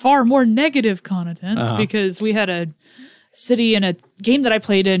was a far more negative connotation because we had a city in a game that I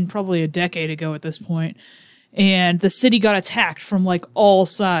played in probably a decade ago at this point. And the city got attacked from like all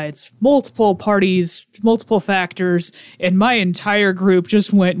sides, multiple parties, multiple factors, and my entire group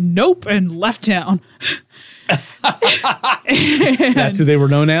just went nope and left town. That's who they were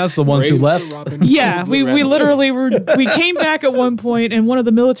known as, the ones who left. Yeah, we literally we came back at one point, and one of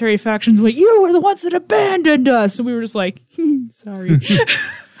the military factions went, "You were the ones that abandoned us," and we were just like, "Sorry."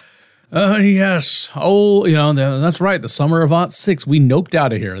 Yes. Oh, that's right. The summer of '06, we noped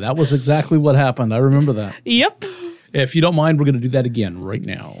out of here. That was exactly what happened. I remember that. Yep. If you don't mind, we're going to do that again right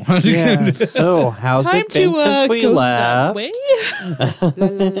now. Yeah. So, how's Time it been since we left?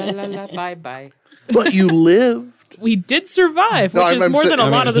 Bye-bye. But you lived. We did survive, which is more than a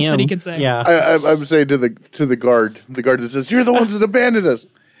lot of the city can say. Yeah. I'm saying to the guard that says, "You're the ones that abandoned us."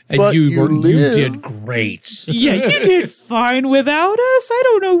 And But you lived. did great. Yeah, you did fine without us. I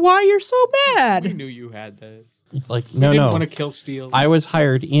don't know why you're so We mad. knew you had this. It's like, We no. didn't want to kill Steel. I was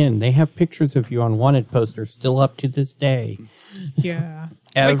hired in. They have pictures of you on wanted posters still up to this day. Yeah.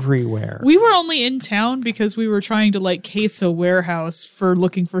 Everywhere. We were only in town because we were trying to case a warehouse for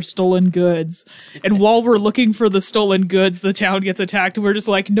looking for stolen goods. And while we're looking for the stolen goods, the town gets attacked. And we're just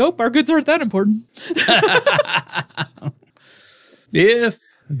like, nope, our goods aren't that important. If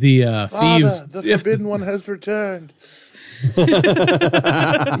the thieves, Father, the forbidden one has returned.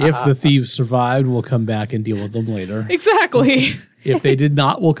 if the thieves survived, we'll come back and deal with them later. Exactly. If they did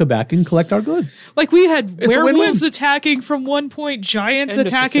not, we'll come back and collect our goods. Like we had It's a werewolves win-win. attacking from one point, giants And if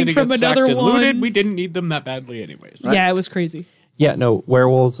the attacking city from gets another sacked and one. looted, we didn't need them that badly anyways. Yeah, it was crazy. Yeah, no,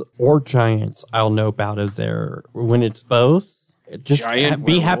 werewolves or giants, I'll nope out of there. When it's both, just Giant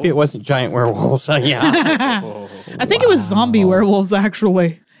be happy it werewolves? wasn't giant werewolves. Yeah. I think it was zombie werewolves,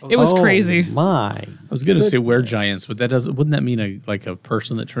 actually. It was crazy. My. I was going to say were-giants, but wouldn't that mean a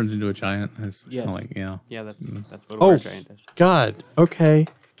person that turns into a giant? It's Yes. kinda Yeah, that's what a Oh, giant is. God. Okay.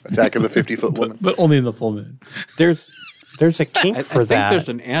 Attack of the 50-foot woman. but only in the full moon. There's a kink I for think that. there's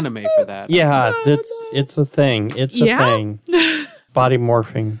an anime for that. Yeah, it's a thing. It's a Yeah? thing. Body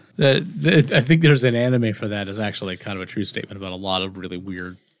morphing. I think there's an anime for that. Is actually kind of a true statement about a lot of really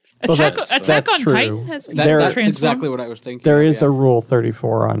weird. Attack that's on true. Titan has That, people that's transformed. exactly what I was thinking. There of, is yeah. a Rule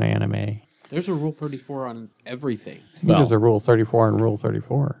 34 on anime. There's a Rule 34 on everything. There's a Rule 34 and Rule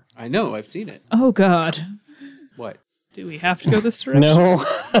 34. I know. I've seen it. Oh, God. What? Do we have to go this direction? No.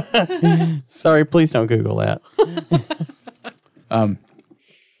 Sorry, please don't Google that. And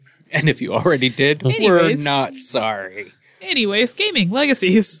if you already did, Anyways. we're not sorry. Anyways, gaming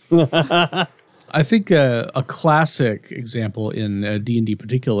legacies. I think a classic example in D&D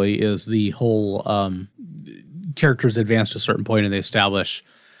particularly is the whole characters advance to a certain point and they establish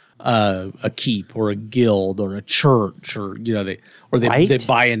a keep or a guild or a church or they Right?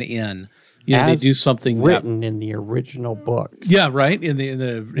 buy an inn. They As do something written in the original books. Yeah, right. In the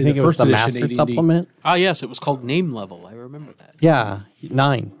I think it was first the edition Master AD&D. Supplement. Ah, yes, it was called Name Level. I remember that. Yeah,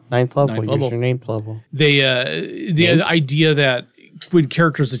 ninth level. Ninth Use level. your named level. The idea that when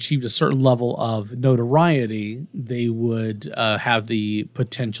characters achieved a certain level of notoriety, they would have the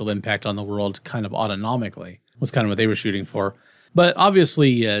potential impact on the world kind of autonomically was kind of what they were shooting for. But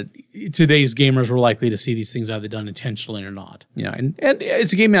obviously, today's gamers were likely to see these things either done intentionally or not. And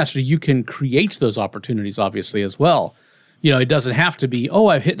as a game master, you can create those opportunities, obviously, as well. It doesn't have to be,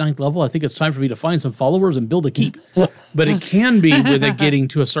 I've hit 9th level. I think it's time for me to find some followers and build a keep. But it can be with it getting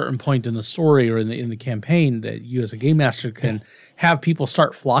to a certain point in the story or in the campaign that you as a game master can have people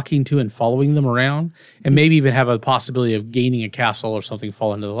start flocking to and following them around, and maybe even have a possibility of gaining a castle or something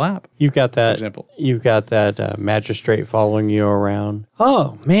fall into the lap. You've got that. For example. You've got that magistrate following you around.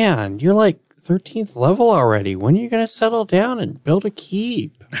 Oh man, you're like 13th level already. When are you going to settle down and build a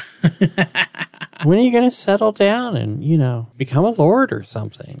keep? When are you going to settle down and become a lord or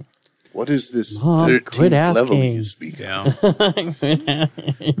something? What is this Mom, 13th quit level asking. you speak of? Yeah.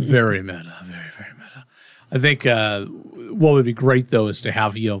 Very meta. Very, very meta. I think what would be great, though, is to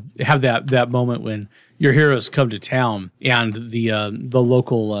have that moment when your heroes come to town and the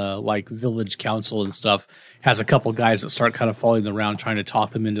local village council and stuff has a couple guys that start kind of following them around trying to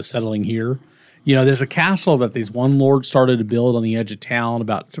talk them into settling here. There's a castle that these one lord started to build on the edge of town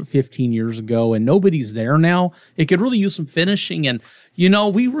about 15 years ago, and nobody's there now. It could really use some finishing, and,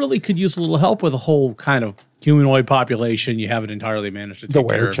 we really could use a little help with a whole kind of humanoid population. You haven't entirely managed to take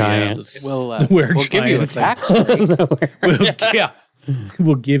care of. Giants. We'll give you a tax break.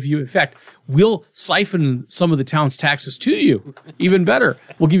 We'll give you, in fact, we'll siphon some of the town's taxes to you. Even better,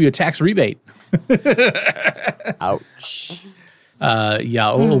 we'll give you a tax rebate. Ouch.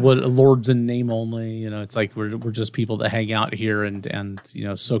 Lords in name only. It's like we're just people that hang out here and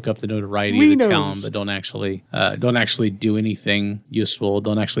soak up the notoriety of the town, but don't actually do anything useful.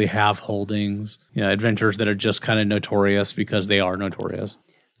 Don't actually have holdings. Adventures that are just kind of notorious because they are notorious.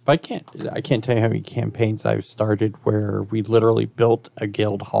 But I can't tell you how many campaigns I've started where we literally built a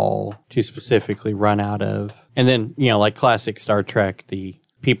guild hall to specifically run out of, and then like classic Star Trek, the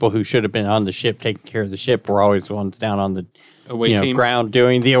people who should have been on the ship taking care of the ship were always the ones down on the away team ground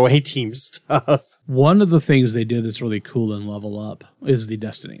doing the away team stuff. One of the things they did that's really cool in Level Up is the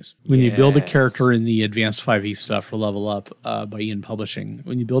destinies. When you build a character in the Advanced 5e stuff for Level Up by Ian Publishing,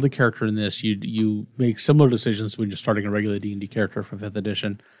 when you build a character in this, you make similar decisions when you're starting a regular D&D character for 5th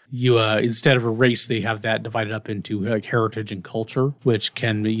edition. You instead of a race, they have that divided up into heritage and culture, which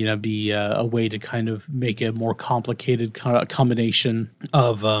can be a way to kind of make a more complicated combination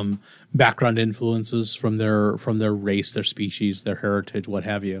of background influences from their race, their species, their heritage, what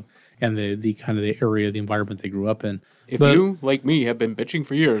have you, and the kind of the area, the environment they grew up in. If you, like me, have been bitching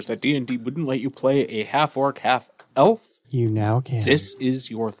for years that D&D wouldn't let you play a half-orc, half-elf, you now can. This is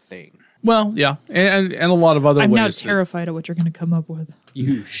your thing. Well, yeah, and a lot of other ways. I'm now terrified of what you're going to come up with.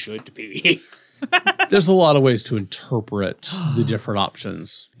 You should be. There's a lot of ways to interpret the different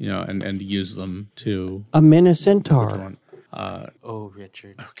options, and use them to a Minocentaur. Oh,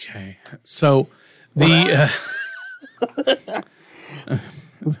 Richard. Okay, so the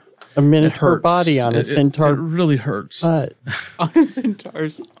a Minotaur body on a centaur. It really hurts. Butt. On a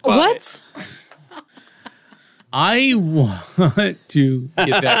centaur's butt. What? I want to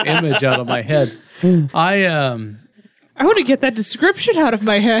get that image out of my head. I want to get that description out of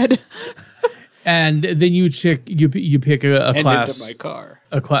my head. And then you pick a And class. into my car.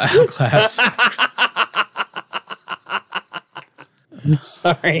 A class.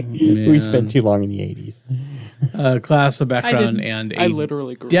 Sorry, we spent too long in the 80s. A class, a background, didn't. and I a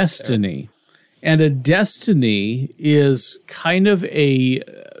literally grew up destiny. And a destiny is kind of a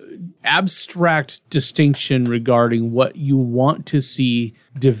abstract distinction regarding what you want to see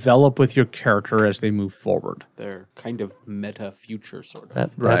develop with your character as they move forward. They're kind of meta future sort of. That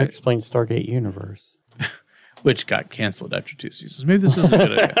Right. explains Stargate Universe. Which got canceled after 2 seasons. Maybe this isn't a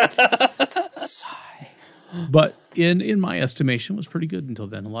good idea. Sigh. But in my estimation, was pretty good until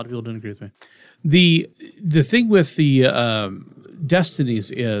then. A lot of people didn't agree with me. The thing with the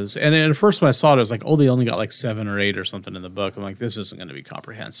destinies is, and at first when I saw it, I was like, they only got like 7 or 8 or something in the book. I'm like, this isn't going to be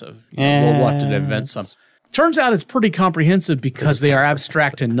comprehensive. We'll have to invent some. Turns out it's pretty comprehensive because they are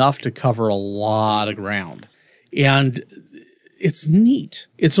abstract enough to cover a lot of ground. And it's neat.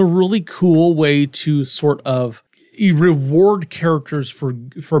 It's a really cool way to sort of reward characters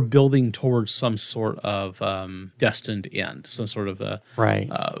for building towards some sort of destined end, some sort of a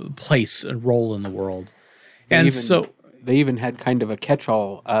place and role in the world. They even had kind of a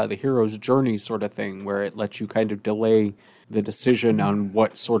catch-all, the hero's journey sort of thing, where it lets you kind of delay the decision on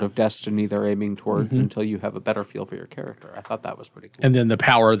what sort of destiny they're aiming towards until you have a better feel for your character. I thought that was pretty cool. And then the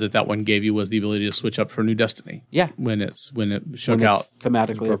power that one gave you was the ability to switch up for a new destiny. Yeah. When it shook out. It's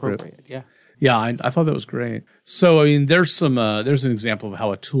thematically appropriate. Yeah. Yeah, I thought that was great. So, I mean, there's an example of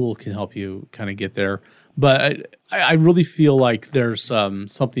how a tool can help you kind of get there. But I really feel like there's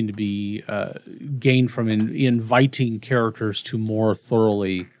something to be gained from inviting characters to more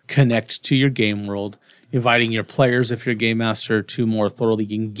thoroughly connect to your game world, inviting your players, if you're a game master, to more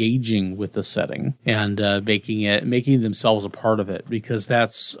thoroughly engaging with the setting and making themselves a part of it, because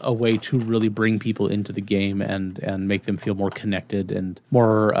that's a way to really bring people into the game and make them feel more connected and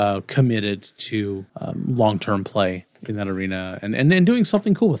more committed to long-term play in that arena, and doing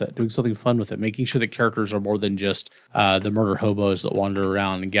something cool with it, doing something fun with it, making sure that characters are more than just the murder hobos that wander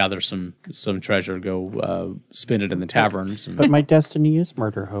around and gather some treasure, go spend it in the taverns. But my destiny is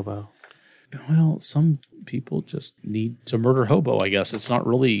murder hobo. Well, some people just need to murder hobo, I guess. It's not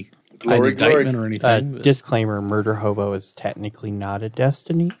really Glory, an indictment or anything. but- Disclaimer, murder hobo is technically not a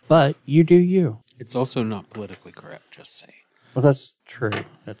destiny, but you do you. It's also not politically correct, just saying. Well, that's true.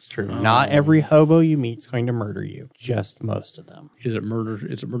 That's true. Not every hobo you meet is going to murder you. Just most of them. Is it murder?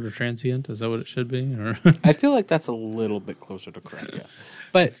 Is it murder transient? Is that what it should be? Or I feel like that's a little bit closer to correct, yes.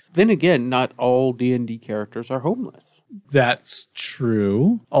 But then again, not all D&D characters are homeless. That's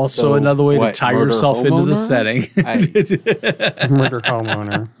true. Also, So, another way to what, tie murder yourself into the homeowner? setting. Murder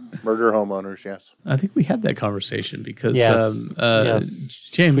homeowner. Murder homeowners, yes. I think we had that conversation because Yes. Yes.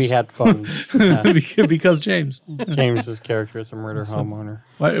 James. We had fun. because James. James's character is a murder homeowner.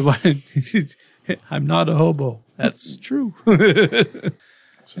 Why, I'm not a hobo. That's true.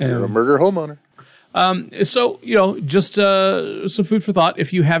 So you're a murder homeowner. So, just some food for thought.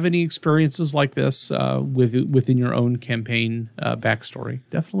 If you have any experiences like this within your own campaign backstory,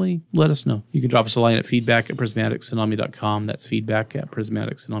 definitely let us know. You can drop us a line at feedback@prismatictsunami.com. That's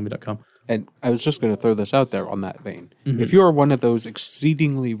feedback@prismatictsunami.com. And I was just going to throw this out there on that vein. If you are one of those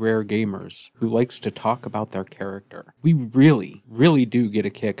exceedingly rare gamers who likes to talk about their character, we really, really do get a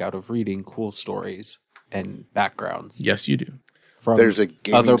kick out of reading cool stories and backgrounds. Yes, you do. From There's a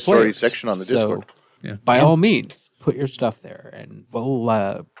gaming other story players. section on the So, Discord. Yeah. by all means, put your stuff there, and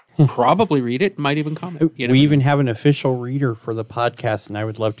we'll probably read it. Might even comment. You know? We even have an official reader for the podcast, and I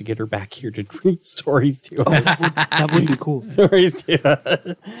would love to get her back here to read stories to us. that would be cool. Stories to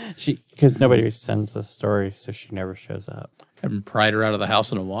us. Because nobody sends us stories, so she never shows up. Haven't pried her out of the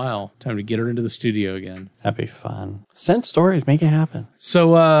house in a while. Time to get her into the studio again. That'd be fun. Send stories, make it happen.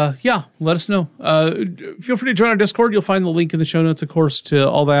 So, let us know. Feel free to join our Discord. You'll find the link in the show notes, of course, to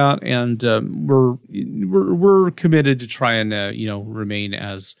all that. And we're committed to try and remain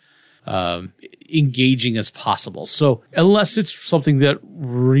as engaging as possible. So, unless it's something that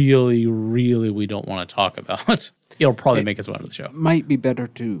really, really we don't want to talk about, it'll probably make its way onto the show. Might be better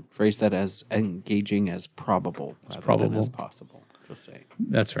to phrase that as engaging as probable rather than as possible. Just saying.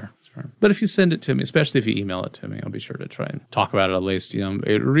 That's fair. That's fair. But if you send it to me, especially if you email it to me, I'll be sure to try and talk about it at least,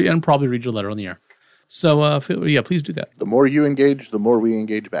 and probably read your letter on the air. So, please do that. The more you engage, the more we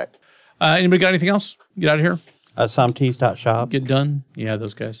engage back. Anybody got anything else? Get out of here. Somtees.shop. Get done. Yeah,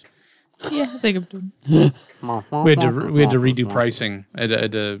 those guys. Yeah, I think I'm doing. We had to redo pricing. I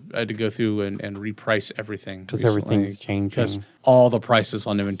had to go through and reprice everything Because recently, everything's changing. Because all the prices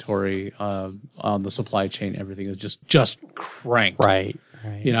on inventory, on the supply chain, everything is just cranked. Right.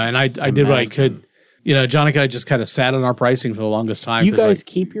 And I did what I could. John and I just kind of sat on our pricing for the longest time. You guys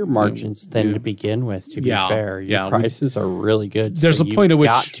keep your margins thin to begin with, to be fair. Your prices are really good. There's so a point at which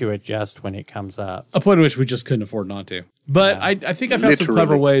got to adjust when it comes up. a point at which we just couldn't afford not to. But I think I found some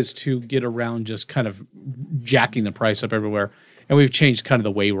clever Literally. ways to get around just kind of jacking the price up everywhere. And we've changed kind of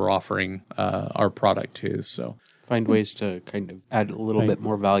the way we're offering our product too. So Find ways to kind of add a little bit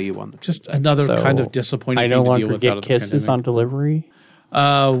more value on the just another So, kind of disappointing I thing no to deal longer with out get of the kisses on pandemic. delivery,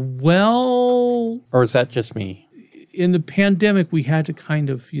 Well, or is that just me? in the pandemic, we had to kind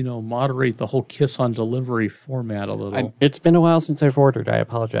of, moderate the whole kiss on delivery format a little. It's been a while since I've ordered. I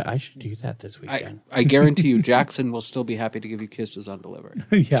apologize. I should do that this weekend. I guarantee you, Jackson will still be happy to give you kisses on delivery.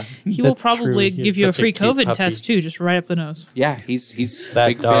 Yeah. He will That's true. probably He's give you a such a free cute COVID puppy. test too, just right up the nose. Yeah, he's a That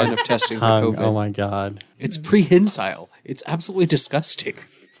big fan of dog's testing for tongue. COVID. Oh my god! It's prehensile. It's absolutely disgusting.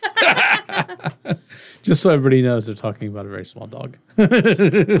 Just so everybody knows, they're talking about a very small dog. Puppy.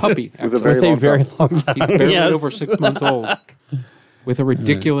 With a actually. very With a long very tongue. long He's time. barely Yes. over 6 months old. With a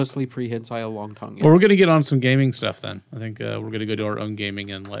ridiculously prehensile long tongue. Well, we're going to get on some gaming stuff then. I think we're going to go do our own gaming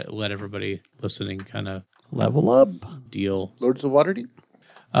and let everybody listening kind of Level up. deal. Lords of Waterdeep?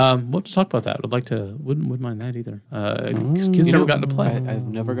 We'll have to talk about that. Wouldn't mind that either. 'Cause kids never gotten to play. I've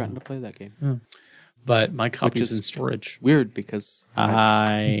never gotten to play that game. but my copy's is- in storage. Weird because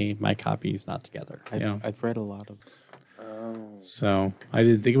My copy's not together. I've read a lot of. So I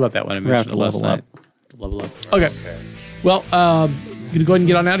didn't think about that when I We're gonna have mentioned it last to level night. To level up. Okay. Well, I'm going to go ahead and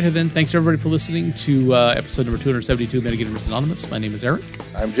get on out of here then. Thanks everybody for listening to episode number 272 of Metagamers Anonymous. My name is Eric.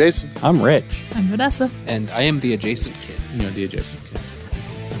 I'm Jason. I'm Rich. I'm Vanessa. And I am the adjacent kid. You know, the adjacent kid.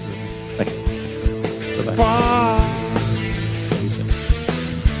 Bye. Bye-bye.